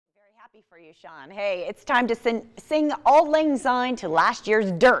Happy for you, Sean. Hey, it's time to sing Auld Lang Syne to last year's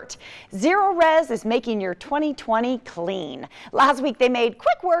dirt. Zerorez is making your 2020 clean. Last week they made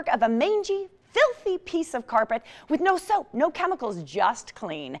quick work of a mangy, filthy piece of carpet with no soap, no chemicals, just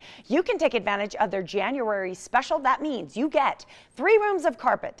clean. You can take advantage of their January special. That means you get 3 rooms of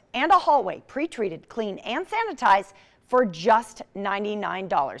carpet and a hallway pre-treated, clean, and sanitized for just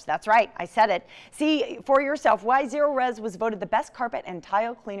 $99. That's right, I said it. See for yourself why Zerorez was voted the best carpet and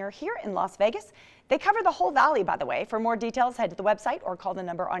tile cleaner here in Las Vegas. They cover the whole valley, by the way. For more details, head to the website or call the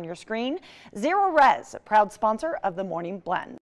number on your screen. Zerorez, proud sponsor of the Morning Blend.